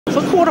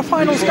for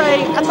quarterfinals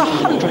day at the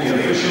 100th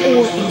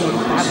All-England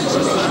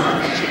Badminton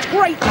Championships.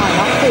 Great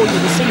lineup for you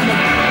this evening.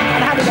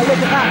 And having a look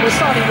at that, we're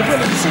starting with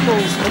women's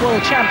singles. The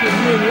world champion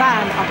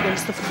Lan Lu up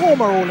against the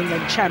former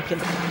All-England champion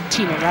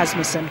Tine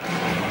Rasmussen.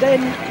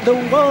 Then the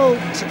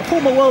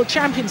former world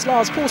champions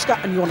Lars Porska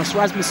and Jonas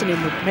Rasmussen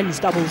in the men's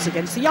doubles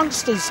against the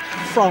youngsters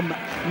from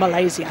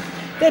Malaysia.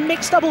 Then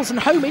mixed doubles and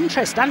home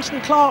interest, Anthony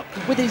Clark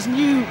with his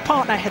new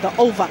partner Heather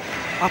Olver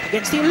up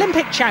against the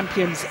Olympic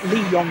champions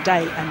Lee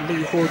Yong-dae and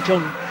Lee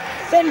Ho-jung.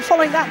 Then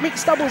following that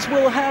mixed doubles,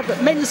 we'll have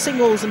men's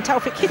singles and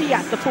Taufik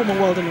Hidayat, the former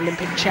world and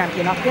Olympic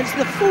champion, up against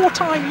the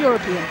four-time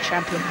European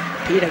champion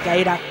Peter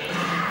Gader.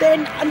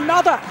 Then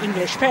another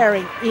English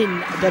pairing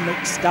in the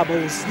mixed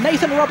doubles,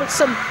 Nathan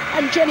Robertson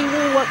and Jenny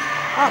Warwick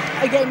up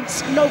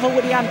against Nova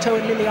Widianto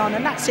and Liliana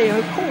Natsir, who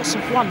of course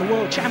have won the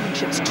World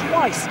Championships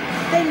twice.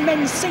 Then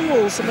men's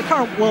singles and the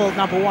current world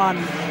number one,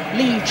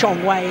 Lee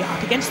Chong-wei,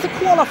 up against the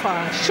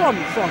qualifier, Shon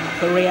from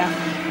Korea.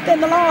 Then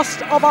the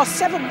last of our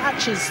 7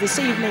 matches this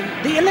evening,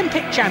 the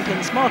Olympic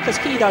champions, Marcus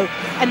Kido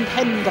and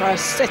Hendra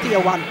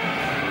Setiawan,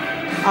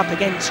 up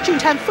against Chun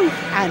Tan Fu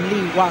and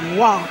Lee Wan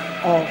Wah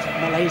of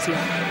Malaysia.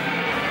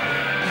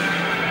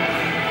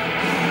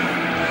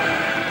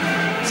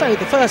 So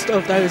the first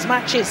of those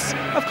matches,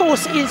 of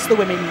course, is the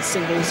women's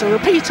singles. A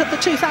repeat of the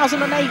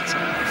 2008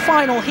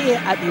 final here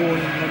at the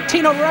All-England.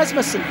 Tine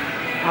Rasmussen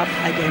up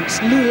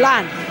against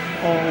Lan Lu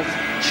of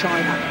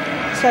China.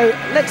 So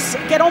let's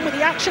get on with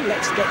the action.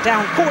 Let's get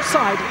down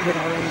courtside with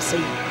our MC,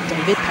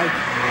 David Pope.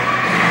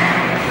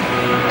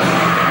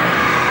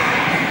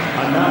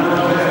 And now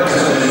the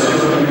players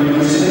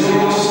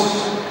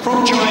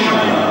from China,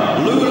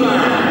 Lan Lu.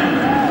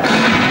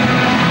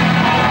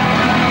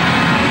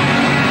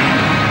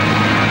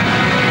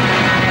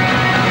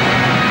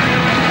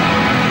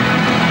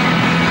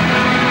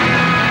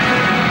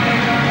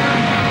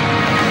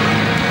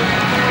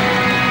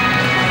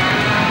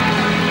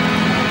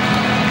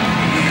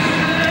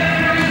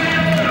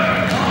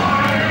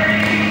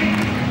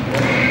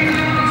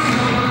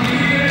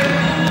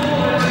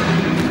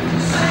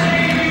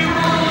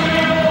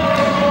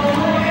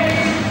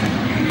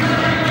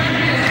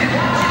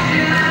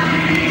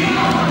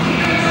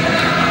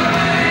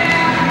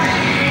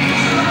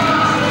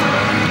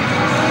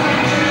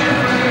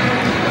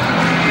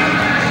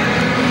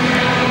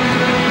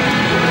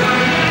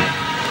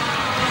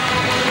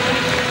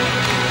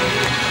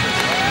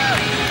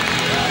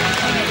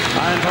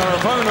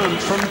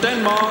 From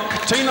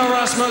Denmark, Tine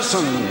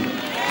Rasmussen.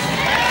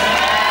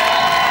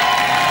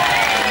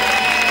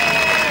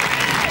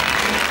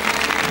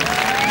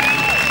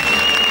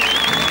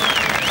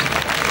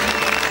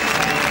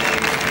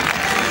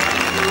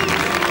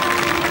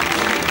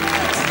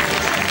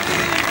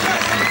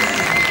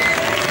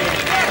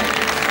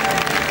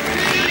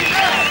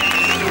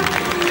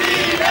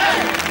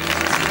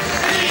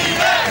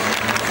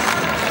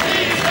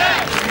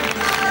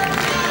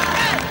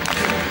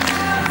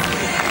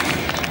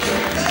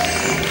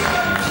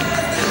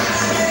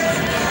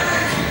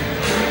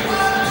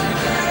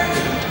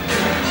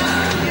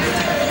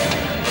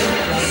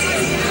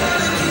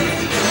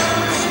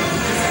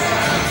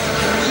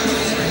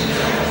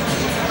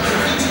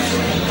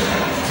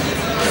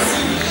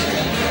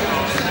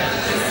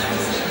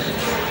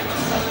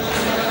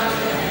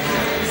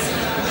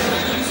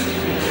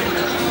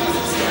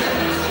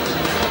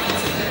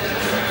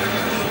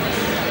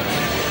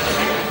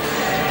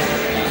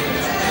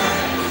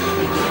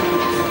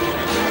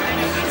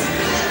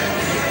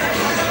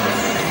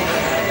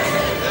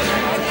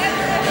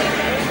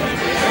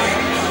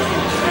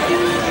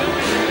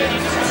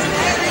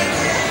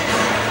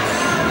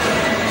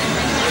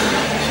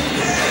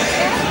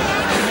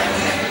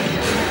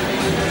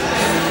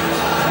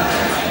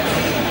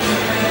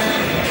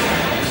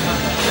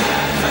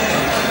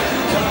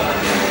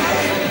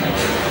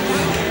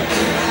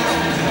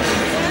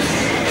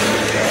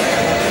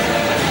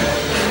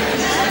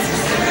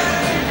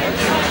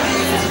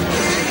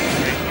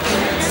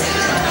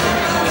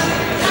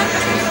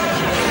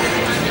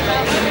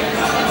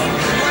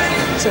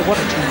 So what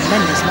a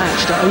tremendous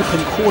match to open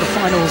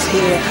quarterfinals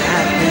here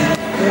at the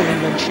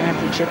All-England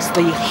Championships, the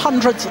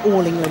 100th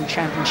All-England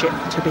Championship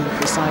to be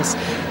precise.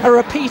 A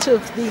repeat of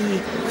the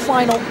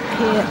final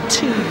here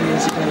 2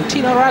 years ago.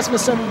 Tine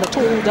Rasmussen, the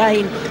tall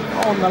Dane,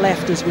 on the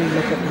left as we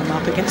look at them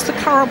up against the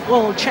current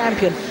world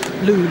champion,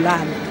 Lan Lu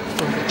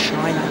from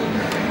China.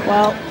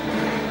 Well,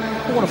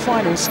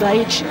 quarterfinal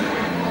stage,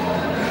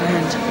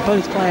 and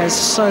both players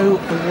so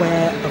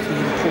aware of the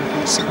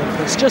importance of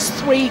this. Just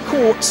 3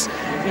 courts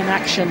in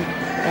action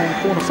on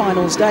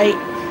quarterfinals day,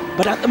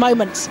 but at the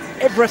moment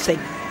everything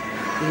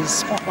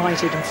is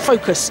spotlighted and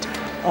focused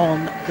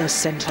on the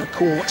centre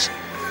court.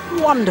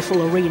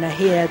 Wonderful arena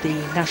here, the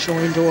National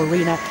Indoor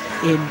Arena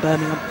in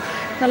Birmingham.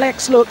 Now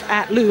let's look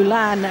at Lu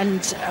Lan,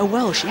 and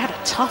well, she had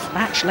a tough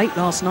match late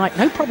last night.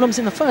 No problems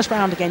in the first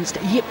round against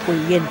Yip Hui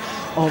Yin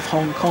of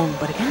Hong Kong,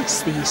 but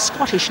against the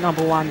Scottish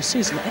 #1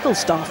 Susan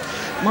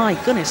Egglestaff, my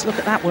goodness, look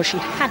at that. Well, she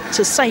had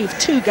to save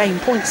 2 game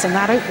points in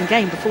that opening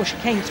game before she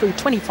came through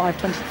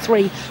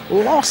 25-23,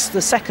 lost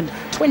the second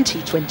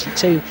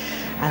 20-22,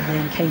 and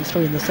then came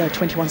through in the third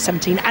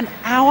 21-17. An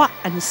hour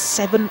and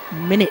 7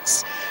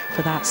 minutes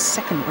for that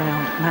second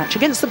round match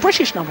against the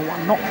British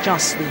 #1, not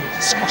just the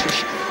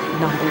Scottish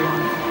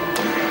 #1.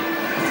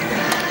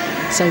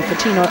 So for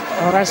Tine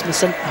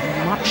Rasmussen,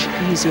 a much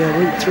easier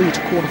route through to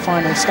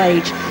quarter-final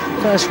stage.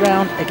 First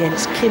round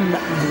against Kim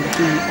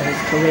Min-hee of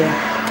Korea,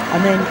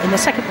 and then in the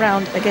second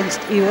round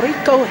against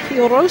Iriko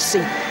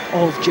Hiroshi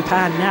of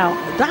Japan. Now,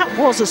 that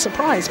was a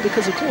surprise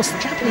because, of course, the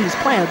Japanese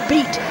player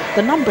beat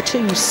the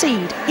 #2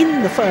 seed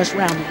in the first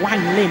round,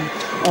 Wang Lin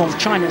of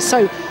China.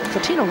 So for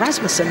Tine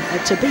Rasmussen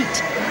to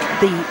beat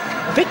the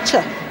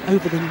victor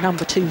over the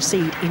 #2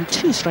 seed in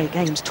 2 straight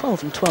games,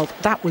 12 and 12,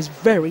 that was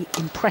very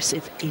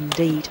impressive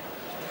indeed.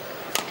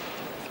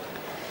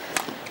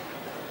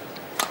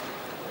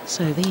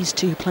 So these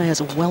two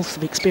players, a wealth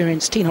of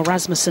experience. Tine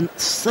Rasmussen,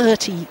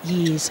 30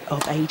 years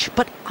of age,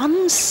 but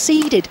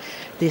unseeded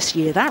this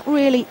year. That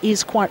really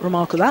is quite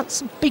remarkable.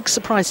 That's a big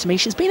surprise to me.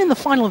 She's been in the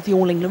final of the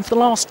All England for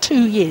the last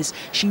 2 years.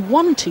 She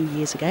won 2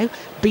 years ago,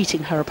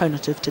 beating her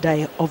opponent of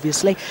today,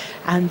 obviously.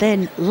 And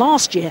then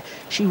last year,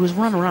 she was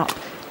runner-up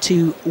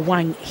to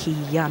Wang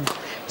Hee-yan.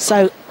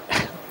 So,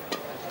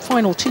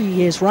 final 2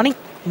 years running,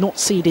 not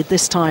seeded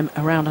this time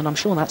around, and I'm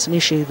sure that's an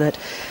issue that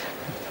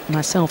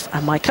myself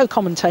and my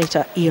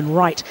co-commentator Ian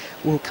Wright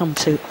will come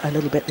to a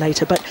little bit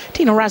later. But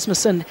Tine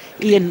Rasmussen,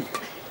 Ian,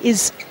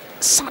 is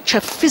such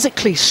a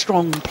physically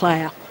strong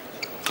player.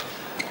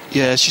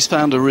 Yeah, she's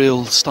found a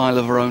real style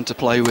of her own to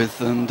play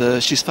with,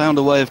 and she's found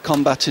a way of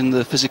combating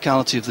the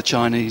physicality of the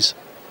Chinese.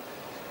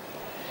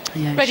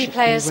 Yeah, ready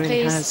players,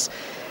 really please. Has.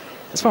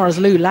 As far as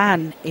Lu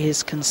Lan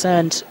is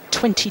concerned,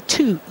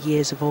 22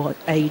 years of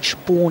age,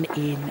 born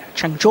in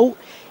Changzhou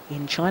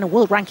in China,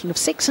 world ranking of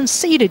 6 and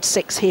seeded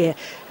 6 here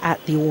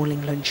at the All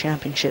England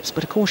Championships.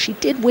 But of course she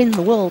did win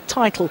the world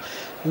title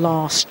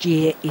last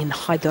year in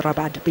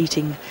Hyderabad,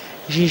 beating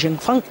Xi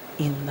Jinping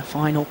in the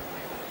final.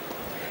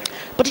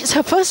 But it's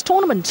her first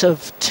tournament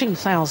of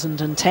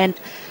 2010,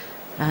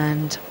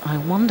 and I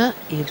wonder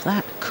if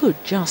that could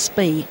just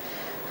be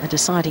a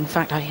deciding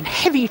factor. In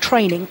heavy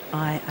training,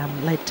 I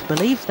am led to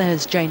believe.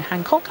 There's Jane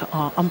Hancock,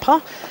 our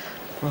umpire,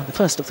 for the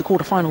first of the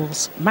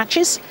quarterfinals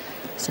matches.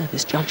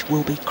 Service judge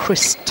will be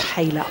Chris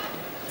Taylor.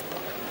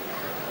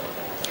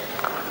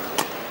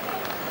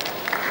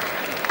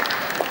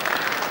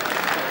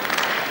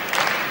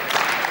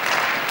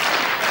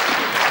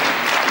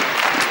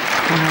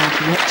 Crowd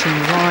yet to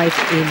arrive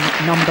in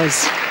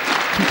numbers.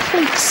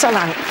 Complete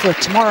sellout for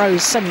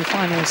tomorrow's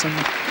semi-finals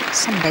and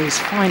Sunday's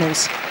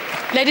finals.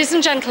 Ladies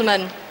and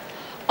gentlemen,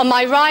 on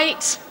my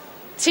right,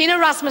 Tine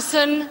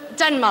Rasmussen,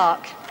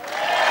 Denmark.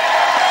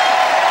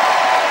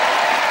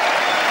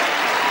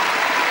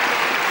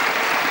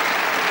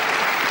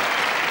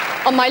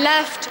 On my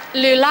left,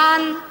 Lu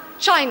Lan,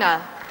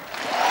 China.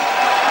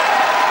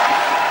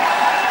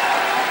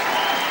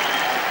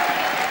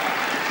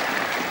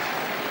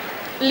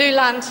 Lu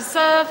Lan to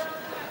serve,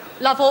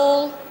 love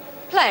all,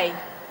 play.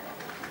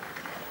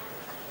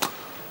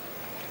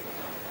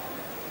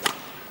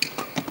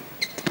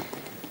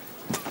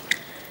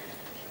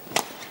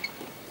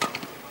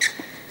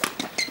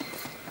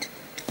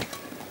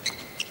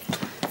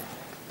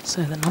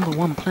 So the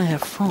 #1 player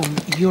from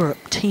Europe,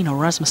 Tine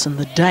Rasmussen,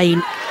 the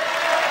Dane,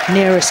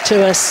 nearest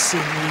to us in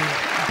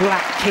the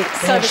black kit.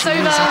 There she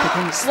is up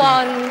against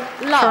the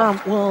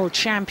current world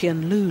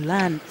champion Lu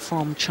Lan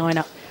from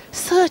China.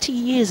 30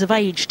 years of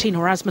age, Tine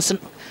Rasmussen.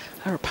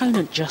 Her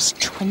opponent just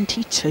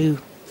 22.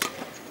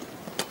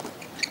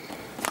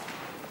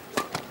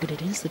 But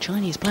it is the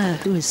Chinese player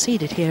who is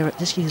seeded here at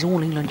this year's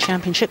All England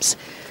Championships.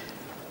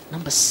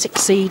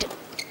 #6 seed.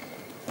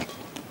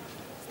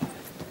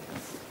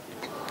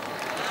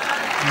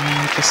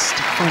 Just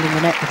finding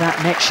the net with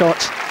that net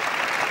shot.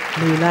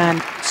 Lu Lan,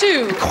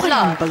 quite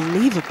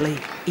unbelievably,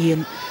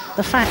 Ian,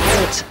 the fact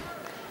that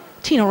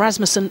Tine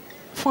Rasmussen,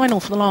 final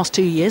for the last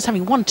 2 years,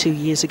 having won 2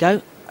 years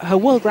ago, her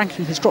world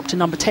ranking has dropped to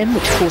 #10,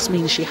 which of course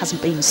means she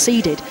hasn't been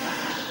seeded.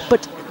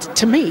 But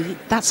to me,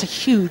 that's a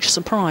huge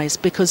surprise,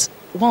 because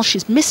while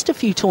she's missed a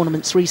few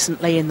tournaments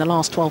recently in the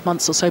last 12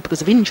 months or so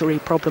because of injury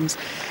problems,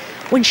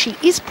 when she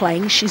is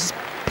playing, she's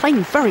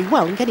playing very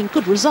well and getting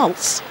good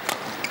results.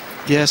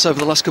 Yes, over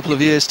the last couple of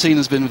years,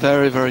 Tina's been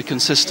very, very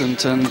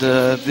consistent, and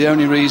the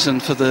only reason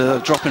for the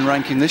drop in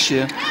ranking this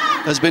year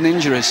has been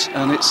injuries.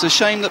 And it's a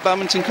shame that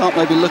badminton can't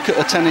maybe look at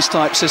a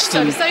tennis-type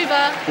system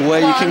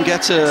where you can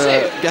get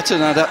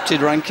an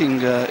adapted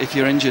ranking if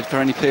you're injured for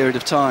any period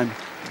of time.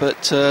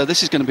 But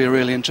this is going to be a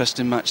really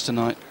interesting match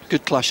tonight.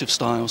 Good clash of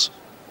styles.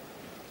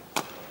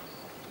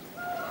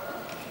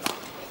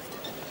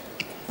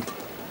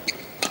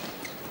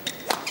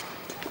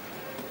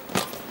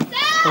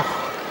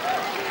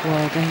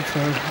 Well, going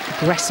for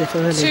aggressive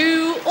early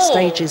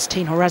stages,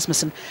 Tine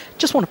Rasmussen.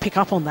 Just want to pick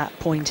up on that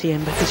point,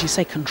 Ian, because you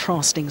say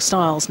contrasting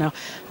styles. Now,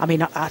 I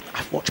mean,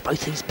 I've watched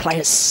both these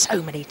players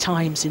so many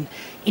times in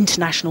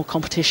international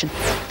competition.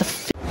 The